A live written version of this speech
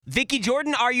Vicki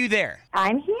Jordan, are you there?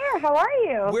 I'm here. How are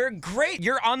you? We're great.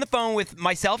 You're on the phone with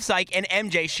myself, Syke, and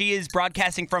MJ. She is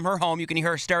broadcasting from her home. You can hear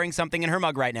her stirring something in her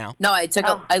mug right now. No,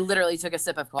 I literally took a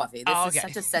sip of coffee. This is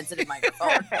such a sensitive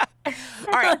microphone. All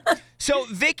right. So,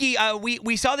 Vicki,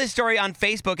 we saw this story on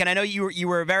Facebook, and I know you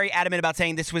were very adamant about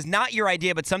saying this was not your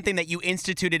idea, but something that you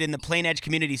instituted in the Plainedge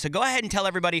community. So go ahead and tell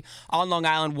everybody on Long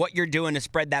Island what you're doing to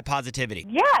spread that positivity.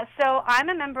 Yeah, so I'm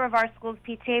a member of our school's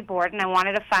PTA board, and I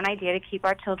wanted a fun idea to keep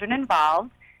our children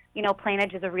involved. You know,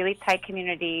 Plainedge is a really tight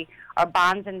community. Our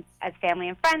bonds as family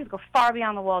and friends go far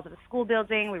beyond the walls of the school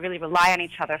building. We really rely on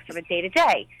each other for the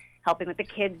day-to-day, helping with the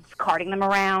kids, carting them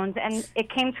around, and it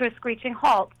came to a screeching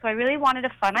halt. So I really wanted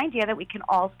a fun idea that we can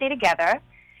all stay together.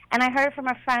 And I heard from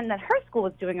a friend that her school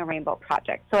was doing a rainbow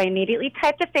project. So I immediately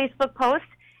typed a Facebook post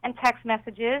and text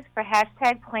messages for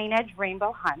hashtag Plainedge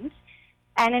Rainbow Hunt.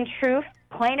 And in true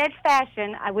Plainedge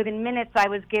fashion, within minutes I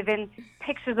was given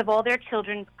pictures of all their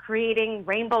children creating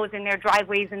rainbows in their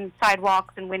driveways and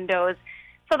sidewalks and windows.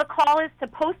 So the call is to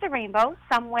post a rainbow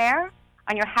somewhere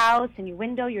on your house, in your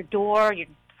window, your door, your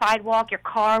sidewalk, your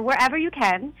car, wherever you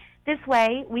can. This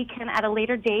way, we can, at a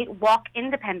later date, walk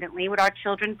independently with our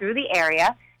children through the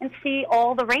area and see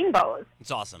all the rainbows.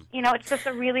 It's awesome. You know, it's just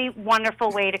a really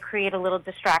wonderful way to create a little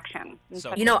distraction in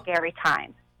such a scary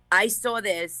time. I saw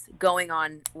this going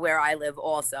on where I live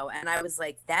also, and I was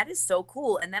like, that is so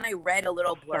cool. And then I read a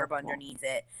little blurb underneath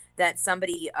it that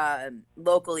somebody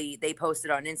locally, they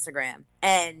posted on Instagram.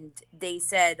 And they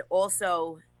said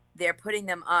also they're putting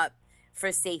them up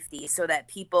for safety so that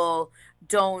people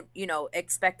don't,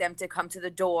 expect them to come to the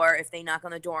door if they knock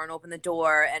on the door and open the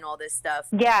door and all this stuff.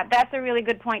 Yeah, that's a really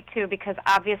good point, too, because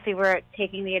obviously we're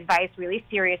taking the advice really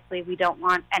seriously. We don't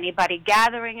want anybody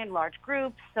gathering in large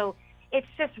groups. So it's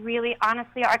just really,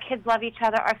 honestly, our kids love each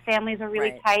other. Our families are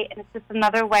really tight. And it's just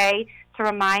another way to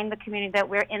remind the community that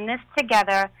we're in this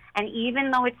together. And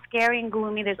even though it's scary and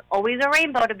gloomy, there's always a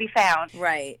rainbow to be found.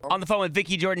 Right. On the phone with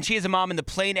Vicki Jordan. She is a mom in the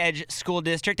Plainedge School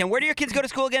District. And where do your kids go to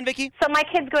school again, Vicki? So my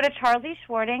kids go to Charles E.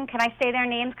 Schwarting. Can I say their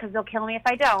names? Because they'll kill me if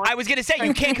I don't. I was going to say,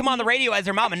 you can't come on the radio as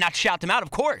their mom and not shout them out,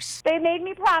 of course. They made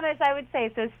me promise I would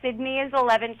say. So Sydney is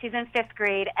 11. She's in 5th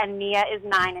grade. And Mia is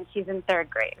 9, and she's in 3rd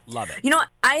grade. Love it. You know what?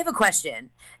 I have a question.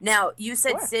 Now, you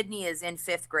said Sydney is in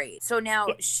 5th grade. So now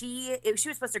she was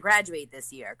supposed to graduate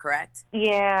this year, correct?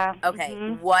 Yeah. Okay.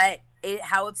 Mm-hmm.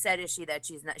 How upset is she that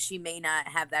she may not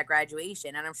have that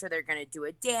graduation? And I'm sure they're going to do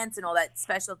a dance and all that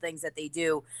special things that they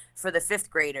do for the 5th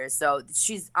graders. So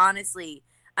she's honestly,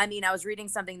 I was reading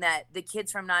something that the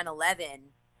kids from 9/11,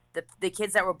 the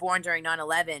kids that were born during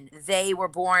 9/11, they were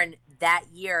born that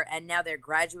year and now they're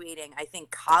graduating, I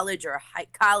think college.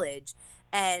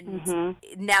 And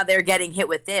now they're getting hit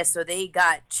with this. So they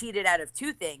got cheated out of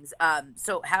 2 things.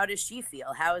 So how does she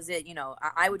feel? How is it,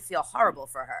 I would feel horrible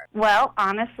for her. Well,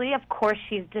 honestly, of course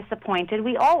she's disappointed.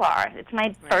 We all are. It's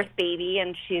my first baby,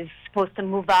 and she's supposed to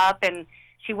move up, and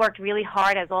she worked really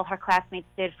hard, as all her classmates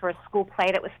did, for a school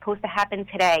play that was supposed to happen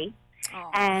today.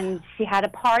 Oh. And she had a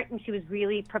part, and she was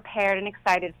really prepared and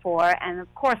excited for. And,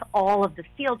 of course, all of the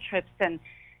field trips and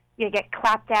you get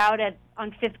clapped out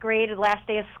on 5th grade, the last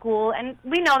day of school, and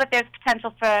we know that there's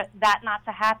potential for that not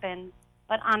to happen.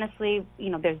 But honestly,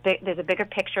 there's a bigger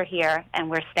picture here, and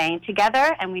we're staying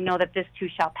together, and we know that this too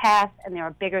shall pass, and there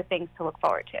are bigger things to look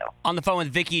forward to. On the phone with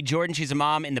Vicki Jordan. She's a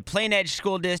mom in the Plainedge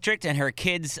School District, and her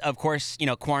kids, of course,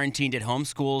 quarantined at home.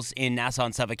 Schools in Nassau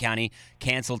and Suffolk County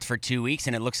canceled for 2 weeks,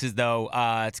 and it looks as though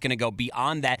it's going to go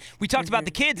beyond that. We talked about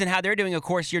the kids and how they're doing. Of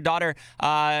course, your daughter,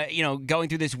 going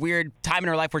through this weird time in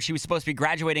her life where she was supposed to be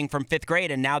graduating from 5th grade,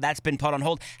 and now that's been put on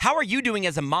hold. How are you doing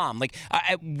as a mom? Like,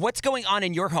 what's going on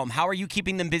in your home? How are you keeping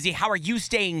them busy? How are you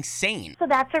staying sane? So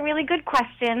that's a really good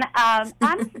question. I'm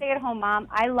a stay-at-home mom.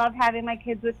 I love having my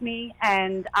kids with me,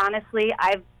 and honestly,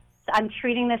 I'm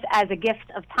treating this as a gift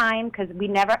of time because we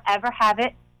never ever have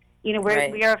it. We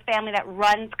are a family that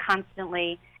runs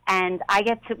constantly, and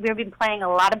we've been playing a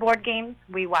lot of board games.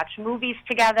 We watch movies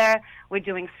together. We're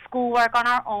doing schoolwork on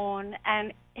our own,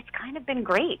 and it's kind of been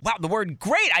great. Wow, the word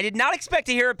great. I did not expect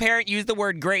to hear a parent use the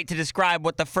word great to describe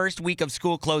what the first week of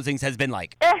school closings has been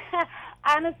like.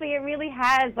 Honestly, it really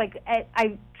has.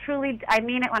 I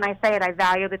mean it when I say it. I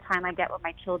value the time I get with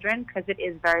my children because it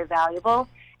is very valuable,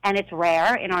 and it's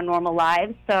rare in our normal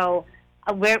lives. So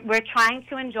we're trying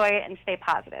to enjoy it and stay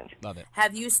positive. Love it.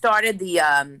 Have you started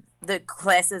the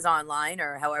classes online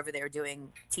or however they're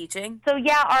doing teaching? So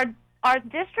yeah, our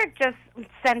district just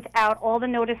sent out all the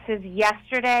notices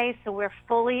yesterday, so we're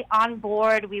fully on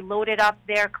board. We loaded up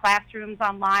their classrooms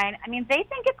online. They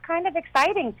think it's kind of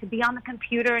exciting to be on the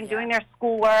computer and doing their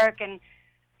schoolwork, and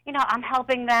I'm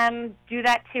helping them do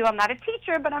that too. I'm not a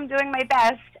teacher, but I'm doing my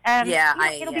best, and Yeah,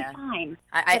 it'll be fine.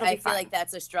 I It'll be feel fine. like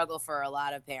that's a struggle for a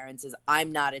lot of parents. Is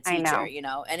I'm not a I know.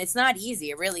 teacher, and it's not easy.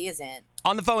 It really isn't.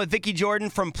 On the phone with Vicki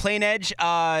Jordan from Plainedge.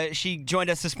 She joined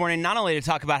us this morning not only to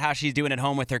talk about how she's doing at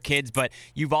home with her kids, but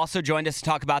you've also joined us to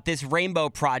talk about this rainbow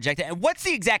project. And what's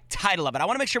the exact title of it? I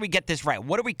want to make sure we get this right.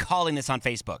 What are we calling this on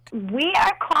Facebook? We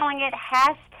are calling it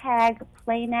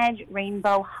 #Plainedge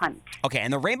Rainbow Hunt. Okay,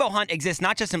 and the rainbow hunt exists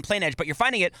not just in Plainedge, but you're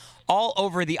finding it all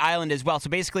over the island as well.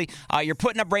 So basically, you're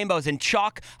putting up rainbows in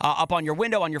chalk up on your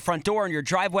window, on your front door, on your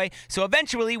driveway. So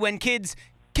eventually, when kids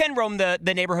can roam the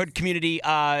neighborhood community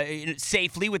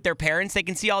safely with their parents, they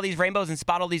can see all these rainbows and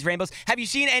spot all these rainbows. Have you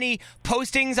seen any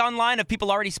postings online of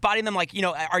people already spotting them? Like,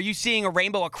 are you seeing a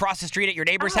rainbow across the street at your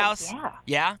neighbor's house? Yeah.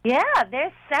 Yeah? Yeah,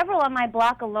 there's several on my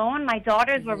block alone. My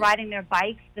daughters were riding their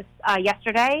bikes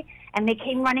yesterday, and they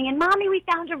came running in, Mommy, we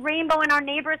found a rainbow in our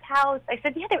neighbor's house. I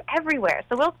said, yeah, they're everywhere.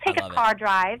 So we'll take a car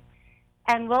drive,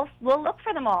 and we'll look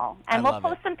for them all. And we'll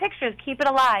post some pictures. Keep it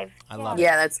alive. I love it.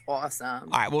 Yeah, that's awesome.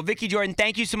 All right, well, Vicki Jordan,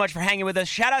 thank you so much for hanging with us.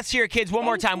 Shout outs to your kids one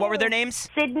more time. What were their names?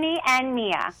 Sydney and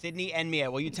Mia. Sydney and Mia.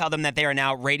 Well, you tell them that they are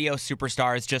now radio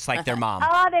superstars just like their mom.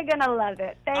 Oh, they're going to love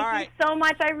it. Thank All you so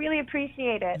much. I really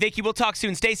appreciate it. Vicki, we'll talk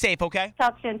soon. Stay safe, okay?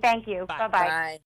 Talk soon. Thank you. Bye. Bye-bye. Bye.